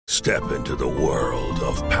Step into the world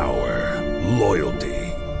of power, loyalty,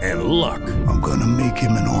 and luck. I'm gonna make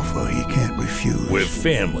him an offer he can't refuse. With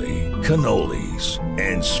family, cannolis,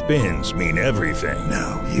 and spins mean everything.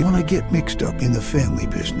 Now, you wanna get mixed up in the family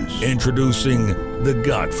business. Introducing The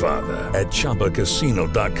Godfather at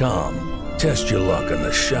ChumbaCasino.com. Test your luck in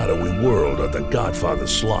the shadowy world of The Godfather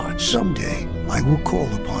slot. Someday, I will call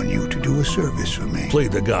upon you to do a service for me. Play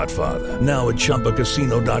The Godfather now at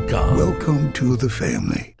ChumbaCasino.com. Welcome to the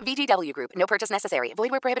family. VGW Group. No purchase necessary. Void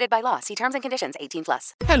where prohibited by law. See terms and conditions.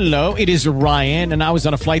 18+. Hello, it is Ryan, and I was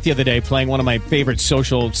on a flight the other day playing one of my favorite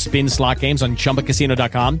social spin slot games on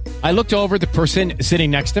ChumbaCasino.com. I looked over at the person sitting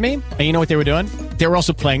next to me, and you know what they were doing? They were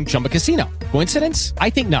also playing Chumba Casino. Coincidence? I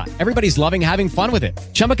think not. Everybody's loving having fun with it.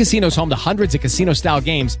 Chumba Casino is home to hundreds of casino-style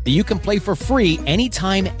games that you can play for free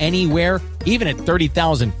anytime, anywhere, even at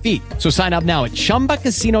 30,000 feet. So sign up now at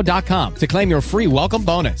ChumbaCasino.com to claim your free welcome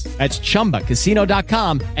bonus. That's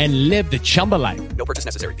ChumbaCasino.com and live the Chumba life. No purchase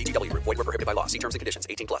necessary. VGW Group. Void where prohibited by law. See terms and conditions.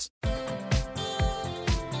 18+.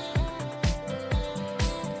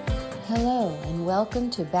 Hello, and welcome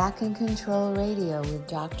to Back in Control Radio with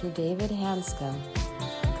Dr. David Hanscom.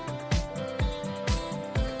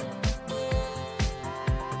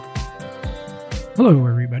 Hello,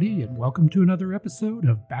 everybody, and welcome to another episode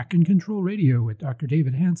of Back in Control Radio with Dr.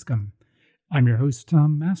 David Hanscom. I'm your host,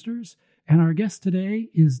 Tom Masters, and our guest today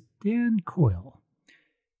is Dan Coyle.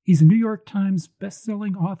 He's a New York Times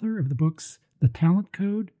best-selling author of the books The Talent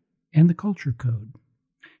Code and The Culture Code.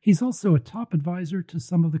 He's also a top advisor to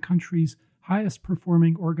some of the country's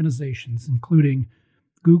highest-performing organizations, including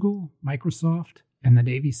Google, Microsoft, and the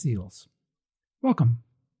Navy SEALs. Welcome.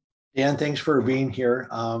 Dan, thanks for being here.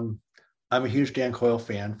 I'm a huge Dan Coyle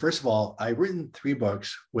fan. First of all, I've written 3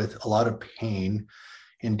 books with a lot of pain,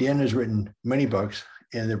 and Dan has written many books,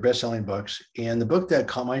 and they're best-selling books. And the book that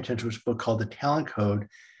caught my attention was a book called The Talent Code.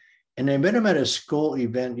 And I met him at a school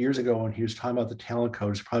event years ago when he was talking about the Talent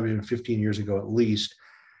Code. It's probably been 15 years ago at least.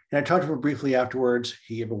 And I talked to him briefly afterwards.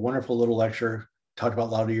 He gave a wonderful little lecture, talked about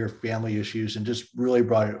a lot of your family issues, and just really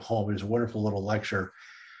brought it home. It was a wonderful little lecture.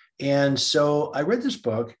 And so I read this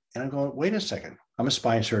book, and I'm going, wait a second. I'm a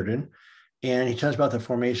spine surgeon. And he talks about the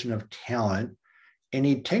formation of talent. And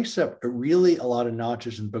he takes up really a lot of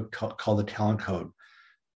notches in the book called The Talent Code.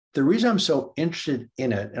 The reason I'm so interested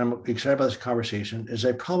in it, and I'm excited about this conversation, is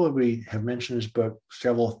I probably have mentioned this book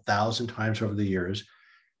several thousand times over the years,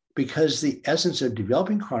 because the essence of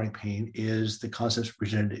developing chronic pain is the concepts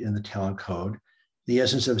presented in the Talent Code. The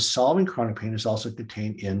essence of solving chronic pain is also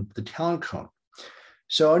contained in the Talent Code.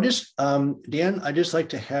 So Dan, I'd just like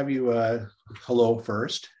to have you hello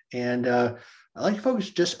first. And I'd like to focus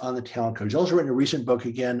just on the Talent Code. You've also written a recent book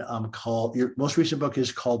again called, your most recent book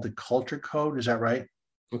is called The Culture Code. Is that right?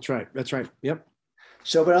 That's right. Yep.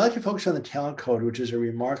 So, but I'd like to focus on the Talent Code, which is a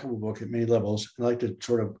remarkable book at many levels. I'd like to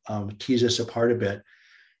sort of tease this apart a bit.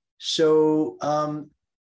 So can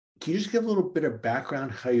you just give a little bit of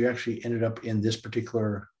background how you actually ended up in this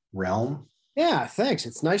particular realm? Yeah, thanks.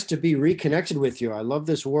 It's nice to be reconnected with you. I love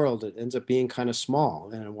this world. It ends up being kind of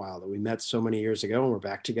small in a while that we met so many years ago, and we're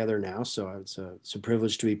back together now. So it's a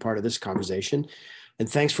privilege to be part of this conversation. And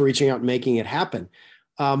thanks for reaching out and making it happen.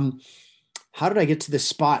 How did I get to this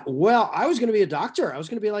spot? Well, I was going to be a doctor. I was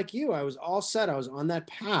going to be like you. I was all set. I was on that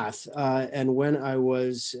path. And when I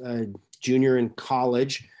was a junior in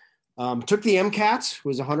college, took the MCAT,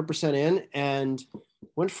 was 100% in, and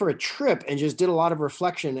went for a trip and just did a lot of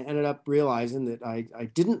reflection and ended up realizing that I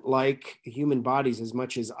didn't like human bodies as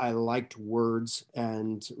much as I liked words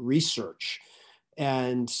and research.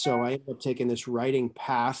 And so I ended up taking this writing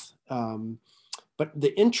path. But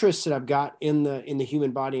the interest that I've got in the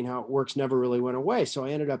human body and how it works never really went away. So I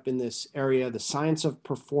ended up in this area, the science of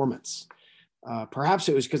performance. Perhaps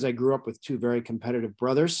it was because I grew up with 2 very competitive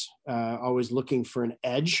brothers, always looking for an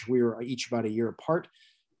edge. We were each about a year apart,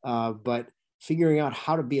 but figuring out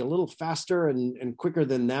how to be a little faster and quicker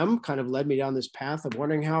than them kind of led me down this path of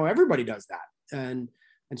wondering how everybody does that. And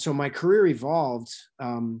so my career evolved,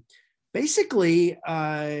 basically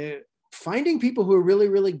finding people who are really,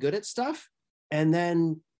 really good at stuff, and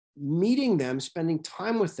then meeting them, spending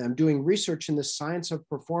time with them, doing research in the science of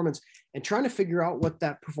performance, and trying to figure out what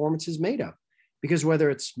that performance is made of. Because whether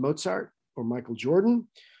it's Mozart or Michael Jordan,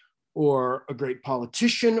 or a great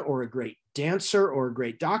politician, or a great dancer, or a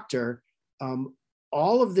great doctor,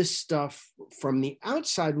 all of this stuff from the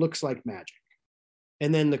outside looks like magic.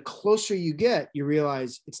 And then the closer you get, you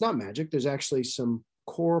realize it's not magic. There's actually some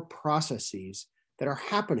core processes that are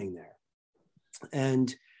happening there.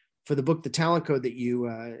 And for the book, The Talent Code, that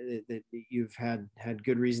you've had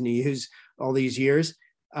good reason to use all these years,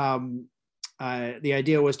 the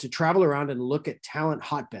idea was to travel around and look at talent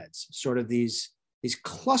hotbeds, sort of these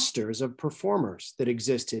clusters of performers that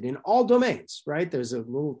existed in all domains, right? There's a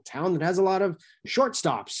little town that has a lot of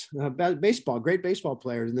shortstops, baseball, great baseball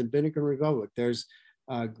players in the Dominican Republic. There's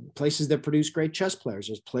places that produce great chess players.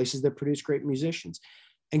 There's places that produce great musicians.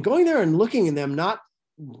 And going there and looking at them, not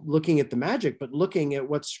looking at the magic, but looking at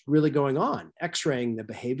what's really going on, x-raying the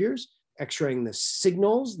behaviors, x-raying the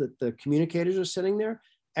signals that the communicators are sending there,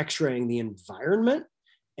 x-raying the environment,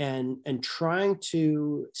 and trying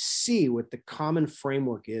to see what the common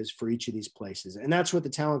framework is for each of these places. And that's what the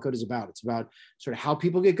talent code is about. It's about sort of how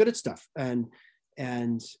people get good at stuff. And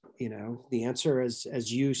you know, the answer,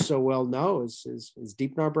 as you so well know, is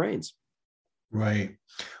deep in our brains. Right.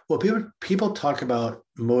 Well, people talk about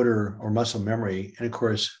motor or muscle memory, and of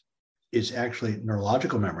course, it's actually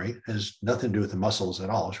neurological memory. It has nothing to do with the muscles at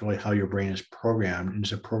all. It's really how your brain is programmed, and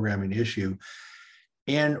it's a programming issue.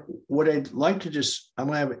 And what I'd like to I'm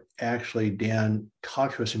going to have actually Dan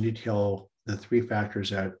talk to us in detail the 3 factors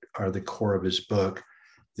that are the core of his book,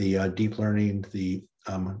 the deep learning, the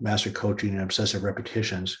master coaching, and obsessive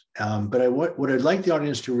repetitions. But what I'd like the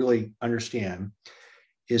audience to really understand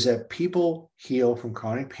is that people heal from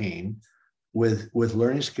chronic pain with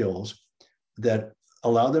learning skills that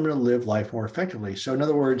allow them to live life more effectively. So in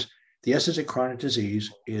other words, the essence of chronic disease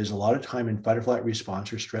is a lot of time in fight or flight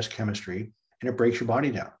response or stress chemistry, and it breaks your body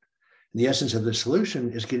down. And the essence of the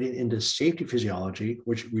solution is getting into safety physiology,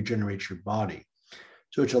 which regenerates your body.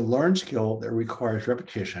 So it's a learned skill that requires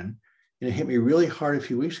repetition. And it hit me really hard a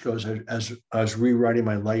few weeks ago as I was rewriting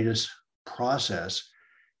my latest process,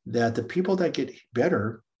 that the people that get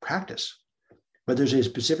better practice, but there's a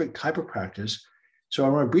specific type of practice. So I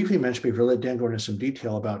want to briefly mention, before I let Dan go into some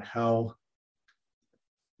detail about how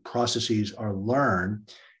processes are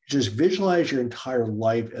learned, just visualize your entire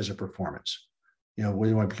life as a performance. You know, whether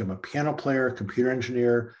you want to become a piano player, computer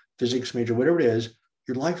engineer, physics major, whatever it is,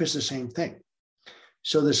 your life is the same thing.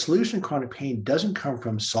 So the solution to chronic pain doesn't come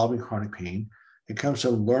from solving chronic pain. It comes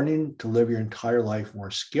from learning to live your entire life more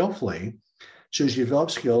skillfully. So as you develop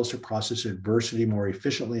skills to process adversity more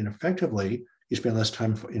efficiently and effectively, you spend less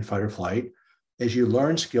time in fight or flight. As you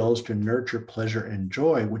learn skills to nurture pleasure and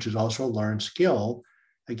joy, which is also a learned skill,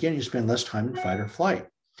 again, you spend less time in fight or flight.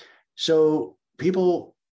 So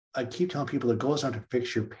I keep telling people the goal is not to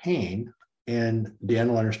fix your pain, and Dan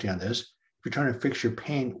will understand this. If you're trying to fix your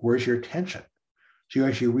pain, where's your attention? So you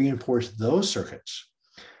actually reinforce those circuits.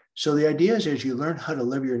 So the idea is, as you learn how to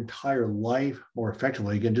live your entire life more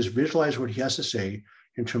effectively, again, just visualize what he has to say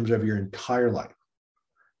in terms of your entire life.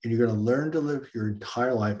 And you're going to learn to live your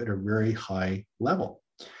entire life at a very high level.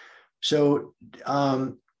 So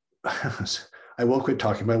I will quit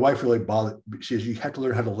talking. My wife really bothered. She says, you have to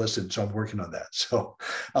learn how to listen. So I'm working on that. So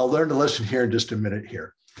I'll learn to listen here in just a minute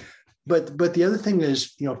here. But the other thing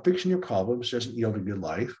is, you know, fixing your problems doesn't yield a good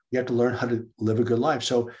life. You have to learn how to live a good life.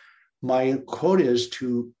 So my quote is,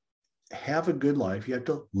 to have a good life, you have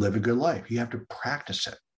to live a good life. You have to practice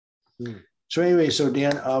it. So anyway, so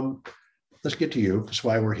Dan, let's get to you. That's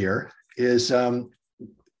why we're here. Is there's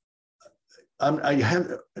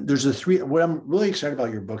the 3. What I'm really excited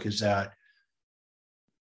about your book is that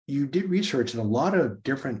you did research in a lot of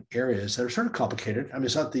different areas that are sort of complicated. I mean,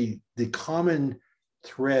 it's not the common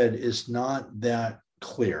thread is not that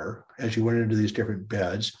clear as you went into these different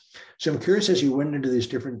beds. So I'm curious, as you went into these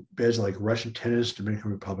different beds like Russian tennis, Dominican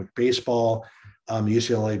Republic baseball,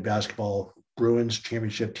 UCLA basketball, Bruins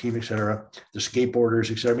championship team, et cetera, the skateboarders,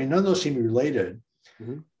 et cetera. I mean, none of those seem to be related.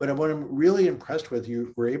 But what I'm really impressed with,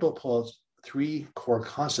 you were able to pull out 3 core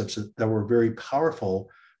concepts that were very powerful,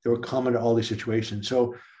 that were common to all these situations.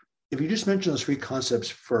 So if you just mention those 3 concepts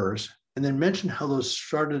first, and then mention how those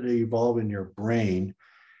started to evolve in your brain.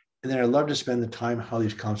 And then I'd love to spend the time how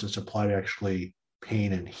these concepts apply to actually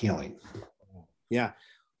pain and healing. Yeah.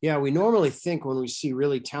 We normally think when we see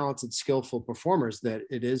really talented, skillful performers that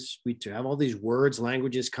we have all these words,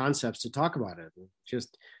 languages, concepts to talk about it. We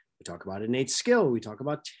talk about innate skill, we talk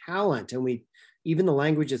about talent, and even the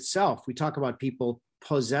language itself, we talk about people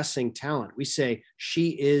possessing talent. We say she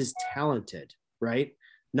is talented, right?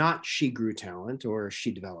 Not she grew talent or she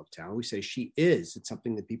developed talent. We say she is. It's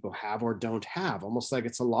something that people have or don't have, almost like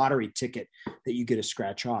it's a lottery ticket that you get to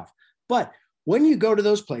scratch off. But when you go to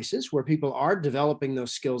those places where people are developing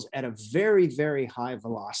those skills at a very, very high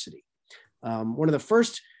velocity, one of the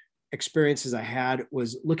first experiences I had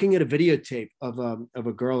was looking at a videotape of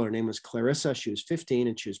a girl. Her name was Clarissa. She was 15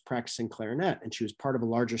 and she was practicing clarinet, and she was part of a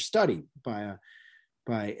larger study by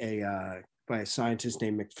a scientist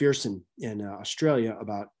named McPherson in Australia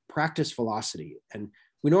about practice velocity. And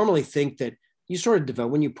we normally think that, you sort of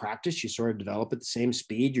develop, when you practice, you sort of develop at the same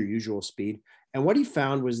speed, your usual speed. And what he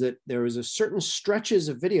found was that there was a certain stretches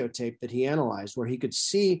of videotape that he analyzed where he could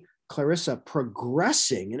see Clarissa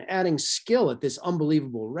progressing and adding skill at this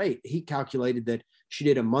unbelievable rate. He calculated that she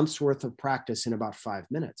did a month's worth of practice in about 5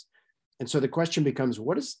 minutes. And so the question becomes,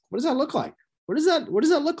 what does that look like? What does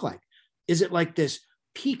that look like? Is it like this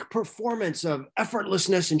peak performance of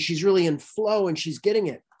effortlessness and she's really in flow and she's getting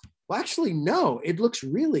it? Well, actually, no, it looks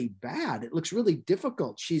really bad. It looks really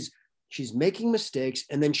difficult. She's making mistakes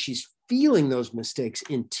and then she's feeling those mistakes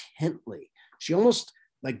intently. She almost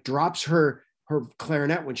like drops her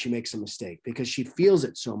clarinet when she makes a mistake because she feels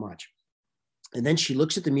it so much. And then she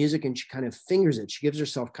looks at the music and she kind of fingers it. She gives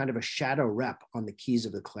herself kind of a shadow rep on the keys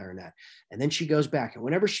of the clarinet. And then she goes back. And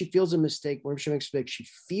whenever she feels a mistake, whenever she makes a mistake, she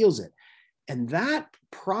feels it. And that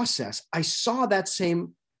process, I saw that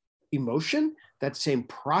same emotion, that same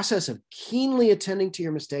process of keenly attending to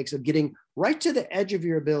your mistakes, of getting right to the edge of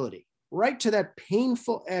your ability, right to that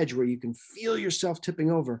painful edge where you can feel yourself tipping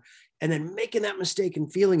over, and then making that mistake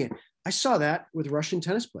and feeling it. I saw that with Russian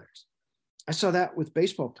tennis players. I saw that with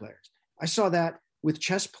baseball players. I saw that with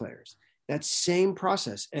chess players, that same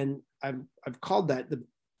process. And I've called that,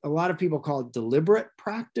 a lot of people call it deliberate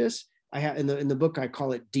practice. I have in the book, I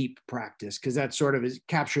call it deep practice because that sort of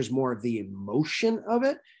captures more of the emotion of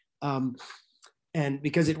it. And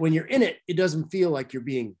because when you're in it, it doesn't feel like you're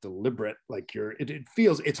being deliberate, like it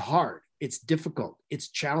feels, it's hard, it's difficult, it's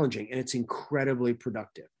challenging, and it's incredibly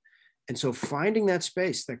productive. And so finding that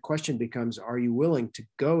space, that question becomes, are you willing to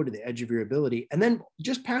go to the edge of your ability and then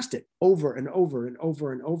just past it over and over and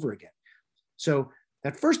over and over again? So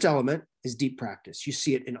that first element is deep practice. You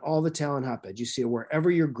see it in all the talent hotbeds. You see it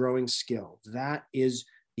wherever you're growing skill. That is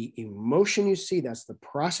the emotion you see. That's the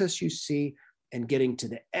process you see, and getting to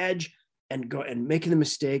the edge and go and making the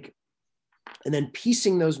mistake and then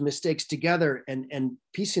piecing those mistakes together and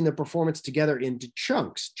piecing the performance together into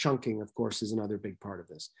chunks. Chunking, of course, is another big part of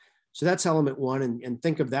this. So that's element one. And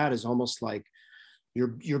think of that as almost like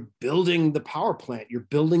you're building the power plant, you're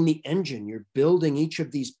building the engine, you're building each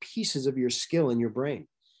of these pieces of your skill in your brain.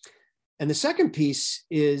 And the second piece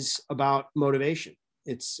is about motivation.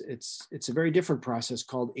 It's a very different process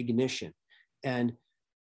called ignition. And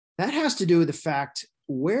that has to do with the fact,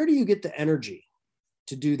 where do you get the energy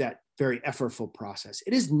to do that very effortful process?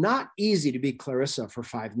 It is not easy to be Clarissa for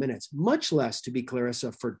 5 minutes, much less to be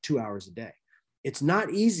Clarissa for 2 hours a day. It's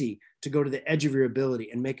not easy to go to the edge of your ability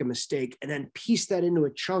and make a mistake and then piece that into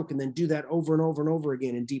a chunk and then do that over and over and over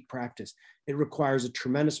again in deep practice. It requires a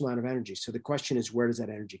tremendous amount of energy. So the question is, where does that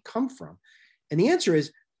energy come from? And the answer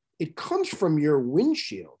is, it comes from your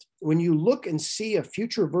windshield. When you look and see a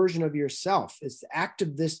future version of yourself, it's the act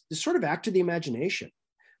of this sort of act of the imagination,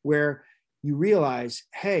 where you realize,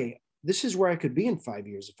 hey, this is where I could be in 5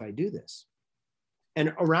 years if I do this.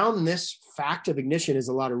 And around this fact of ignition is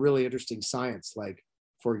a lot of really interesting science. Like,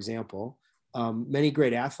 for example, many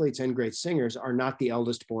great athletes and great singers are not the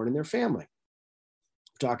eldest born in their family.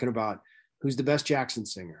 We're talking about who's the best Jackson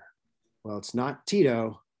singer? Well, it's not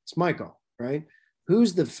Tito, it's Michael, right?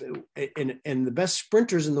 Who's and the best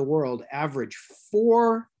sprinters in the world average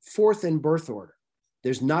fourth in birth order.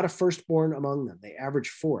 There's not a firstborn among them. They average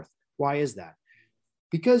fourth. Why is that?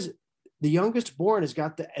 Because the youngest born has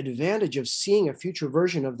got the advantage of seeing a future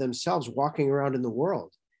version of themselves walking around in the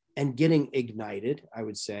world and getting ignited, I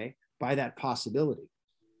would say, by that possibility.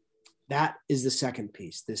 That is the second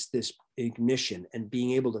piece, this ignition, and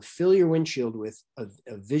being able to fill your windshield with a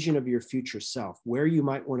vision of your future self, where you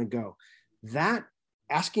might want to go. That,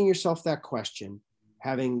 asking yourself that question,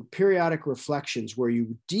 having periodic reflections where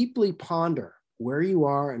you deeply ponder where you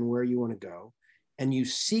are and where you want to go, and you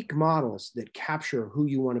seek models that capture who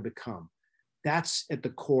you want to become. That's at the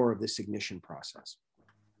core of this ignition process.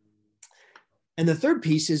 And the third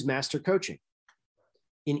piece is master coaching.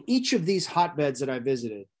 In each of these hotbeds that I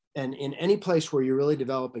visited, and in any place where you're really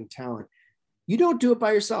developing talent, you don't do it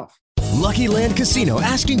by yourself. Lucky Land Casino,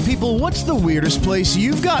 asking people, what's the weirdest place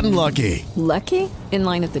you've gotten lucky? Lucky? In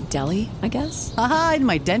line at the deli, I guess? Aha, in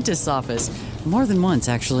my dentist's office. More than once,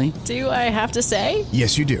 actually. Do I have to say?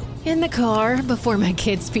 Yes, you do. In the car before my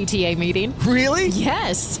kids' PTA meeting. Really?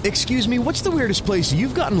 Yes. Excuse me, what's the weirdest place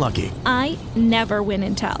you've gotten lucky? I never win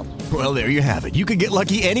and tell. Well, there you have it. You can get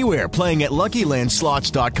lucky anywhere, playing at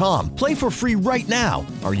LuckyLandSlots.com. Play for free right now.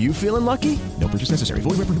 Are you feeling lucky? No purchase necessary.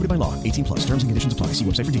 Void where prohibited by law. 18 plus. Terms and conditions apply. See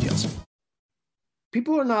website for details.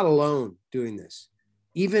 People are not alone doing this.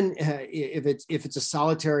 Even if it's a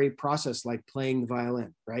solitary process like playing the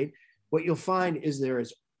violin, right? What you'll find is there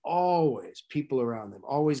is always people around them,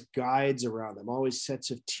 always guides around them, always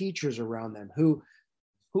sets of teachers around them who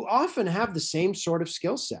often have the same sort of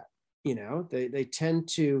skill set. They tend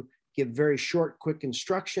to give very short, quick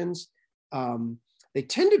instructions. They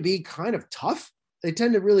tend to be kind of tough. They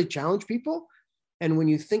tend to really challenge people. And when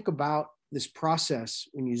you think about this process,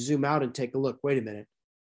 when you zoom out and take a look, wait a minute,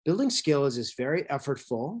 building skill is very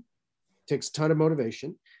effortful, takes a ton of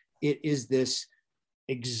motivation. It is this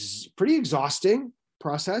pretty exhausting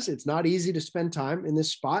process. It's not easy to spend time in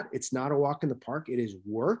this spot. It's not a walk in the park. It is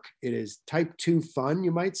work. It is type 2 fun,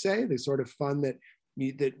 you might say, the sort of fun that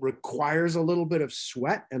requires a little bit of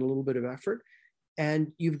sweat and a little bit of effort.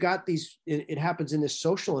 And you've got it happens in this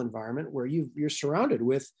social environment where you're surrounded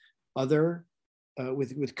with other,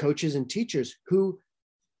 with coaches and teachers who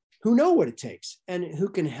know what it takes and who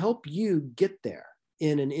can help you get there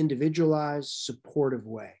in an individualized, supportive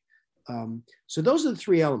way. So those are the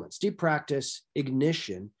three elements: deep practice,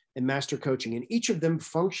 ignition, and master coaching. And each of them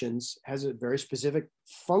has a very specific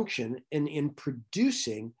function in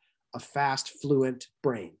producing a fast, fluent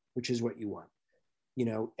brain, which is what you want.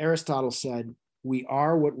 Aristotle said, "We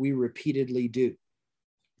are what we repeatedly do."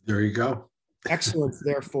 There you go. Excellence,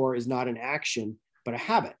 therefore, is not an action, but a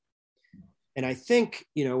habit. And I think,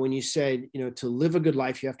 when you say, to live a good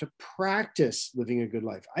life, you have to practice living a good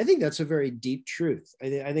life. I think that's a very deep truth.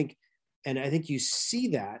 I think you see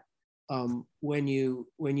that when you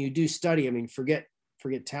do study. I mean, forget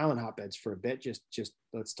talent hotbeds for a bit. Just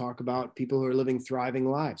let's talk about people who are living thriving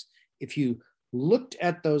lives. If you looked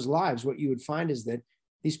at those lives, what you would find is that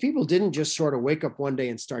these people didn't just sort of wake up one day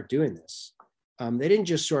and start doing this. They didn't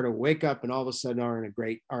just sort of wake up and all of a sudden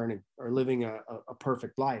are living a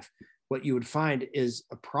perfect life. What you would find is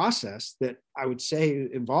a process that I would say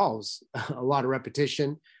involves a lot of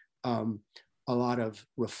repetition, a lot of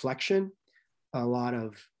reflection, a lot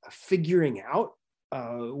of figuring out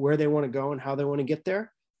where they want to go and how they want to get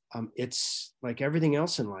there. It's like everything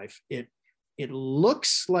else in life. It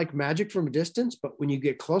looks like magic from a distance, but when you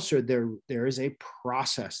get closer, there is a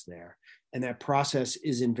process there. And that process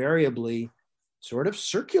is invariably sort of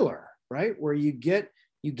circular, right? Where you get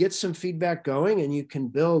some feedback going and you can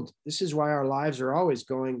build. This is why our lives are always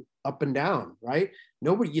going up and down, right?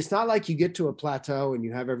 It's not like you get to a plateau and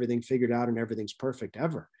you have everything figured out and everything's perfect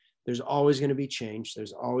ever. There's always going to be change.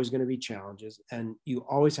 There's always going to be challenges. And you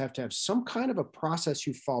always have to have some kind of a process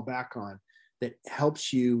you fall back on that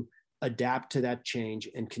helps you adapt to that change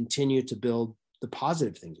and continue to build the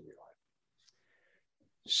positive things in your life.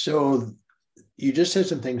 So you just said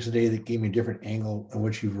some things today that gave me a different angle on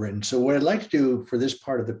what you've written. So what I'd like to do for this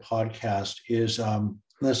part of the podcast is,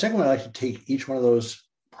 the second one, I'd like to take each one of those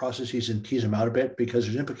processes and tease them out a bit, because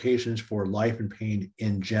there's implications for life and pain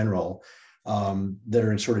in general that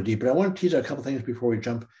are sort of deep. But I want to tease out a couple of things before we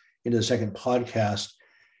jump into the second podcast,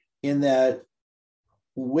 in that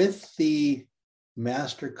with the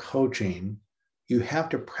master coaching, you have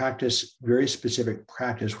to practice very specific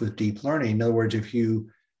practice with deep learning. In other words,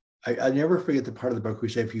 I never forget the part of the book where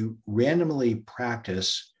you say if you randomly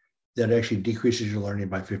practice, that actually decreases your learning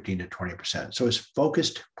by 15 to 20%. So it's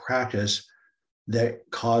focused practice that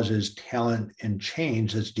causes talent and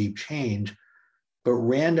change, that's deep change, but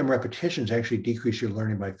random repetitions actually decrease your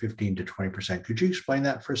learning by 15 to 20%. Could you explain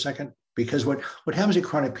that for a second? Because what happens in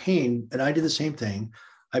chronic pain, and I did the same thing,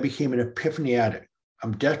 I became an epiphany addict.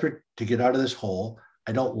 I'm desperate to get out of this hole.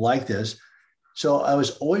 I don't like this. So I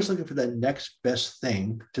was always looking for that next best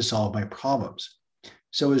thing to solve my problems.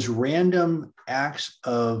 So as random acts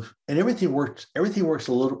of, and everything works a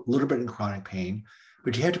little bit in chronic pain,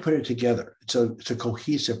 but you have to put it together. It's a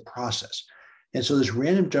cohesive process. And so this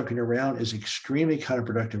random jumping around is extremely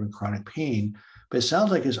counterproductive in chronic pain, but it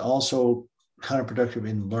sounds like it's also counterproductive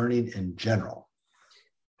in learning in general.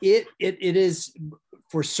 It is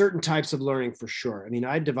for certain types of learning, for sure. I mean,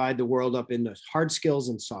 I divide the world up into hard skills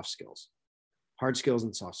and soft skills. Hard skills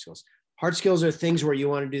and soft skills. Hard skills are things where you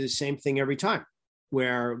want to do the same thing every time,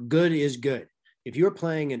 where good is good. If you're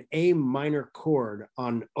playing an A minor chord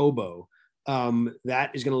on oboe,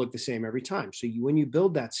 that is going to look the same every time. So when you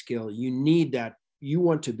build that skill, you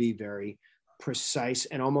want to be very precise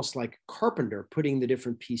and almost like a carpenter putting the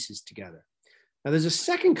different pieces together. Now, there's a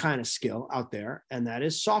second kind of skill out there, and that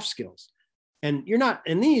is soft skills. And you're not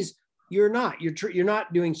doing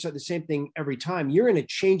the same thing every time. You're in a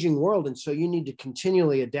changing world. And so you need to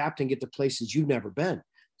continually adapt and get to places you've never been.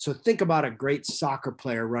 So think about a great soccer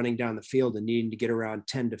player running down the field and needing to get around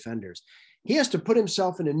 10 defenders. He has to put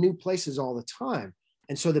himself into new places all the time.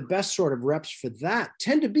 And so the best sort of reps for that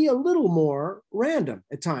tend to be a little more random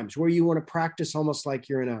at times, where you want to practice almost like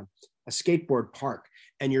you're in a skateboard park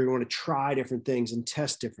and you're going to try different things and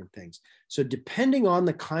test different things. So depending on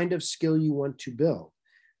the kind of skill you want to build,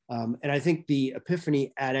 and I think the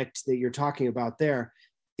epiphany addict that you're talking about there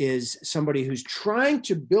is somebody who's trying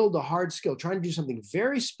to build a hard skill, trying to do something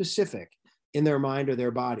very specific in their mind or their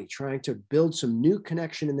body, trying to build some new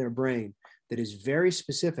connection in their brain that is very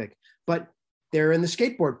specific, but they're in the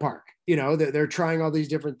skateboard park, they're trying all these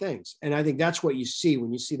different things. And I think that's what you see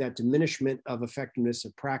when you see that diminishment of effectiveness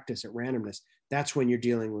of practice at randomness. That's when you're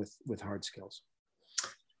dealing with hard skills.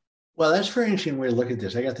 Well, that's a very interesting way to look at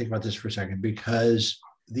this. I got to think about this for a second, because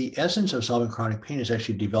the essence of solving chronic pain is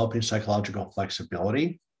actually developing psychological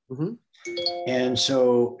flexibility. Mm-hmm. And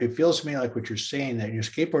so it feels to me like what you're saying, that in your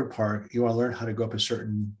skateboard park, you want to learn how to go up a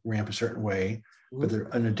certain ramp a certain way, but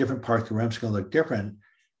in a different park, the ramp's going to look different.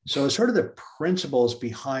 So it's sort of the principles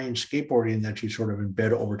behind skateboarding that you sort of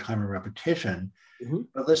embed over time and repetition. Mm-hmm.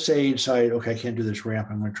 But let's say you decide, okay, I can't do this ramp.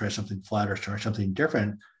 I'm going to try something flat or try something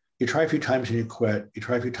different. You try a few times and you quit. You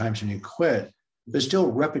try a few times and you quit. There's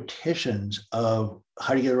still repetitions of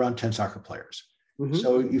how to get around 10 soccer players. Mm-hmm.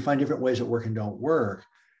 So you find different ways that work and don't work.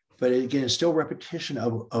 But again, it's still repetition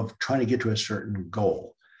of trying to get to a certain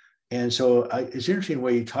goal. And so it's an interesting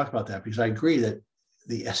way you talk about that, because I agree that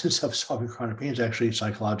the essence of solving chronic pain is actually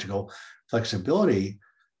psychological flexibility,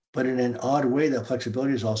 but in an odd way, that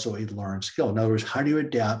flexibility is also a learned skill. In other words, how do you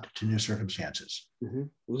adapt to new circumstances?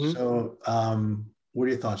 Mm-hmm. Mm-hmm. So what are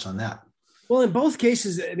your thoughts on that? Well, in both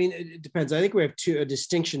cases, I mean, it depends. I think we have a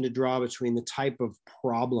distinction to draw between the type of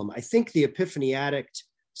problem. I think the epiphany addict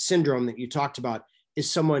syndrome that you talked about is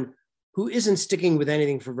someone who isn't sticking with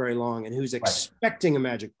anything for very long and who's expecting a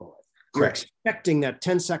magic bullet. You're expecting that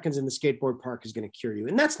 10 seconds in the skateboard park is going to cure you.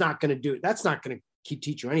 And that's not going to do it. That's not going to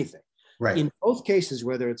teach you anything. Right. In both cases,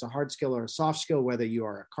 whether it's a hard skill or a soft skill, whether you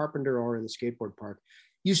are a carpenter or in the skateboard park,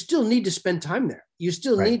 you still need to spend time there. You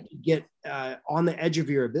still need to get on the edge of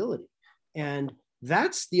your ability. And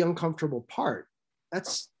that's the uncomfortable part.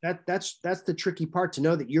 That's the tricky part, to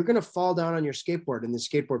know that you're going to fall down on your skateboard in the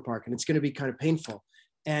skateboard park, and it's going to be kind of painful.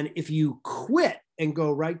 And if you quit and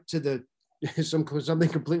go right to something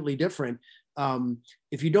completely different,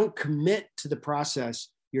 if you don't commit to the process,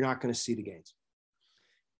 you're not going to see the gains.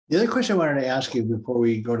 The other question I wanted to ask you before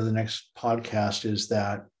we go to the next podcast is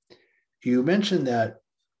that you mentioned that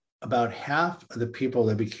about half of the people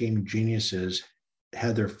that became geniuses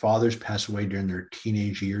had their fathers pass away during their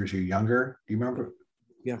teenage years or younger. Do you remember?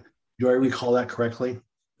 Yeah. Do I recall that correctly?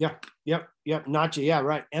 Yep. Not you. Yeah,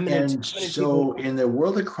 right. And so in the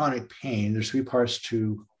world of chronic pain, there's three parts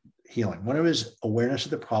to healing. One of it is awareness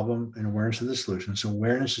of the problem and awareness of the solution. So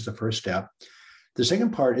awareness is the first step. The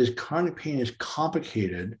second part is chronic pain is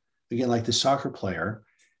complicated. Again, like the soccer player,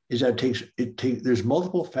 is that there's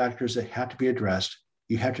multiple factors that have to be addressed.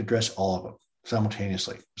 You have to address all of them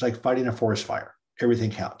simultaneously. It's like fighting a forest fire.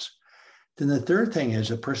 Everything counts. Then the third thing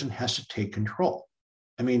is a person has to take control.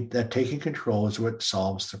 I mean, that taking control is what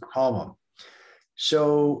solves the problem.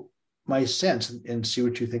 So my sense, and see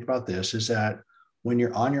what you think about this, is that when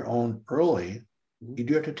you're on your own early, you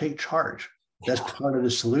do have to take charge. That's part of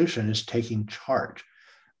the solution, is taking charge,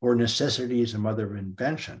 or necessity is the mother of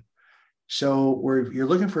invention. So where you're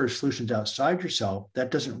looking for solutions outside yourself,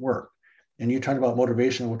 that doesn't work. And you talked about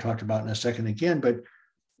motivation, we'll talk about in a second again, but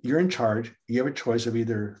you're in charge. You have a choice of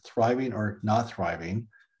either thriving or not thriving.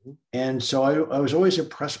 And so I was always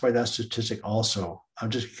impressed by that statistic also.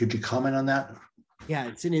 Could you comment on that? Yeah,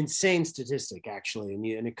 it's an insane statistic, actually.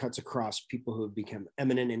 And it cuts across people who have become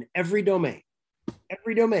eminent in every domain,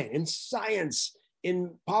 in science,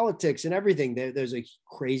 in politics, and everything. There's a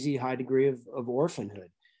crazy high degree of orphanhood.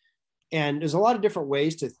 And there's a lot of different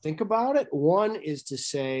ways to think about it. One is to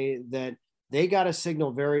say that they got a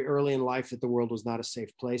signal very early in life that the world was not a safe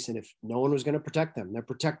place. And if no one was going to protect them, their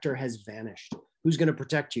protector has vanished. Who's going to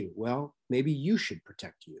protect you? Well, maybe you should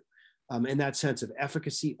protect you. In that sense of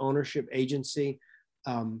efficacy, ownership, agency.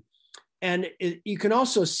 You can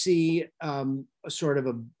also see a sort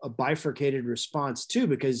of a bifurcated response too,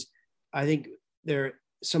 because I think there are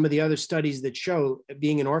some of the other studies that show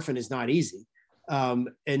being an orphan is not easy. And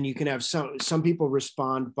you can have some people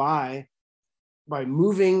respond by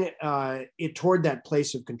moving it toward that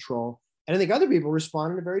place of control. And I think other people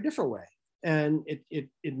respond in a very different way. And it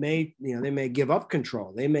may, they may give up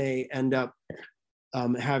control. They may end up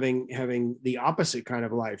having the opposite kind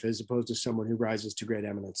of life as opposed to someone who rises to great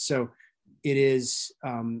eminence. So it is,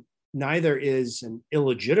 neither is an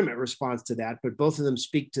illegitimate response to that, but both of them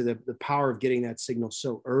speak to the power of getting that signal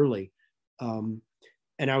so early. And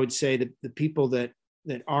I would say that the people that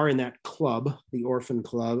are in that club, the orphan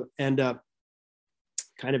club, end up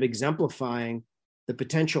kind of exemplifying the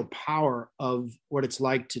potential power of what it's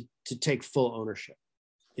like to take full ownership.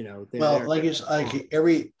 It's like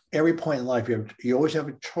every point in life, you always have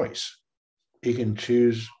a choice. You can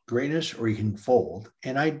choose greatness or you can fold.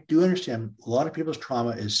 And I do understand a lot of people's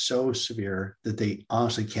trauma is so severe that they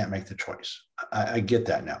honestly can't make the choice. I get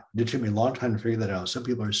that now. It took me a long time to figure that out. Some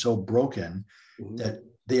people are so broken that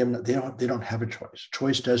they don't have a choice.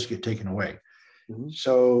 Choice does get taken away.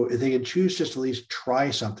 So if they can choose just at least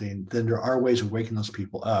try something, then there are ways of waking those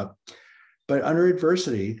people up. But under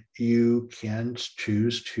adversity, you can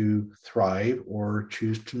choose to thrive or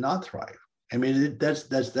choose to not thrive. I mean,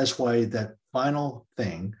 that's why that final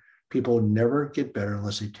thing, people never get better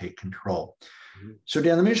unless they take control. So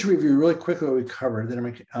Dan, let me just review really quickly what we covered.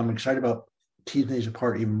 Then I'm excited about teasing these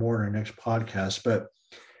apart even more in our next podcast. But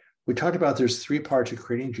we talked about there's 3 parts of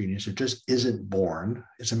creating genius. It just isn't born.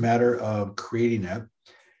 It's a matter of creating it.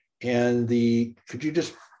 And could you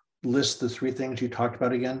just list the 3 things you talked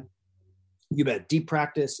about again? You bet. Deep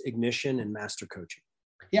practice, ignition, and master coaching.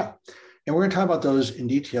 Yeah. And we're going to talk about those in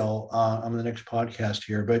detail on the next podcast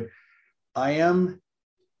here. But I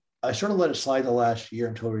sort of let it slide the last year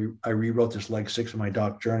until I rewrote this leg 6 of my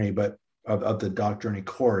doc journey, but of the doc journey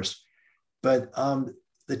course. But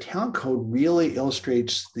the Town Code really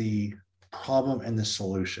illustrates the problem and the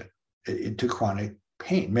solution to chronic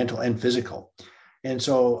pain, mental and physical. And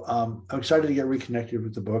so I'm excited to get reconnected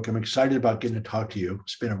with the book. I'm excited about getting to talk to you.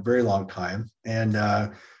 It's been a very long time, and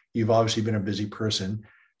you've obviously been a busy person.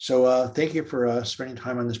 So thank you for spending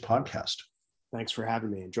time on this podcast. Thanks for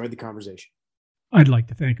having me. Enjoyed the conversation. I'd like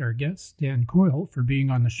to thank our guest, Dan Coyle, for being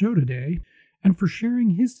on the show today and for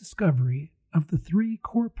sharing his discovery of the 3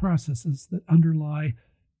 core processes that underlie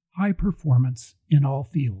high performance in all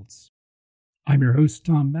fields. I'm your host,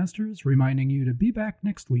 Tom Masters, reminding you to be back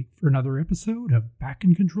next week for another episode of Back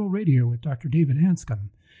in Control Radio with Dr. David Hanscom.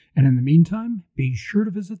 And in the meantime, be sure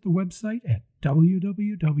to visit the website at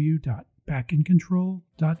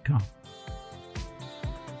www.backincontrol.com.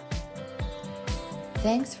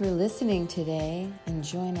 Thanks for listening today, and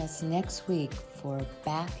join us next week for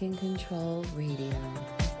Back in Control Radio.